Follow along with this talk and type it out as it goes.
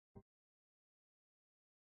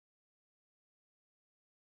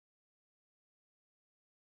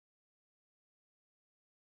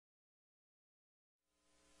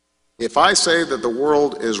If I say that the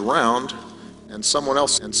world is round and someone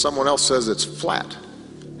else says it's flat,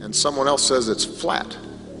 and someone else says it's flat,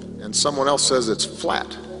 and someone else says it's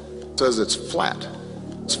flat, says it's flat,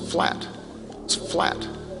 it's flat, it's flat,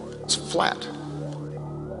 it's flat,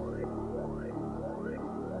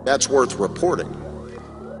 that's worth reporting.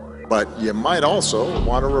 But you might also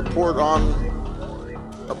want to report on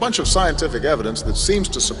a bunch of scientific evidence that seems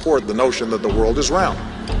to support the notion that the world is round.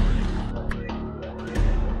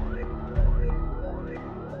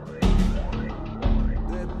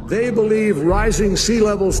 They believe rising sea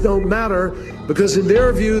levels don't matter because in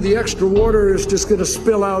their view the extra water is just going to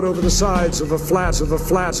spill out over the sides of a flat Earth, of a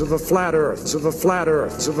flat Earth, of a flat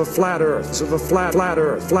Earth, of a flat Earth, of a flat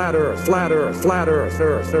Earth, flat Earth, flat Earth, flat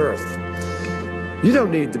Earth, Earth. You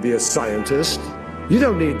don't need to be a scientist. You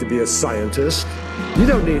don't need to be a scientist. You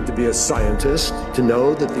don't need to be a scientist to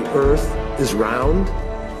know that the Earth is round,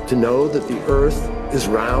 to know that the Earth is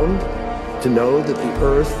round, to know that the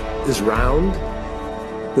Earth is round,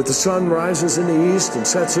 that the sun rises in the east and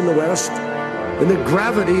sets in the west, and that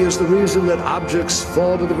gravity is the reason that objects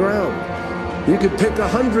fall to the ground. You could pick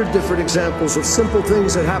 100 different examples of simple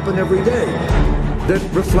things that happen every day that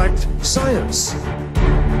reflect science.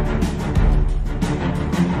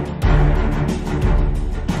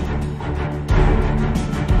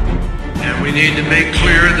 And we need to make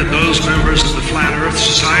clear that those members of the Flat Earth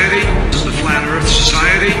Society, the Flat Earth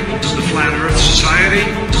Society, the Flat Earth Society,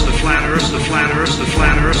 the Flat Earth, the Flat Earth, the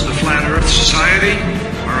Flat Earth, the Flat Earth Society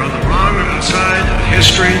are on the wrong side of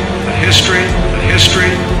history, the history, the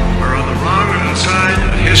history, are on the wrong side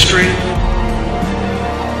of history.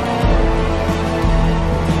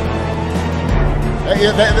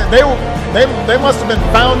 They must have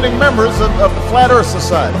been founding members of the Flat Earth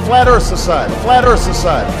Society, the Flat Earth Society, the Flat Earth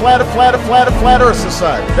Society, Flat Earth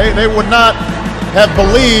Society. They would not have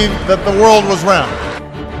believed that the world was round.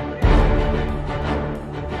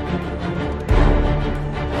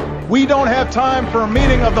 We don't have time for a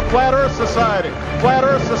meeting of the Flat Earth Society, Flat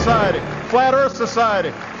Earth Society, Flat Earth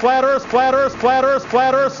Society, Flat Earth, Flat Earth, Flat Earth,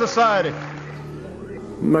 Flat Earth Society.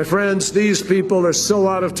 My friends, these people are so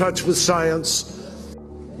out of touch with science.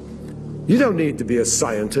 You don't need to be a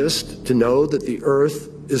scientist to know that the Earth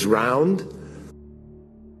is round.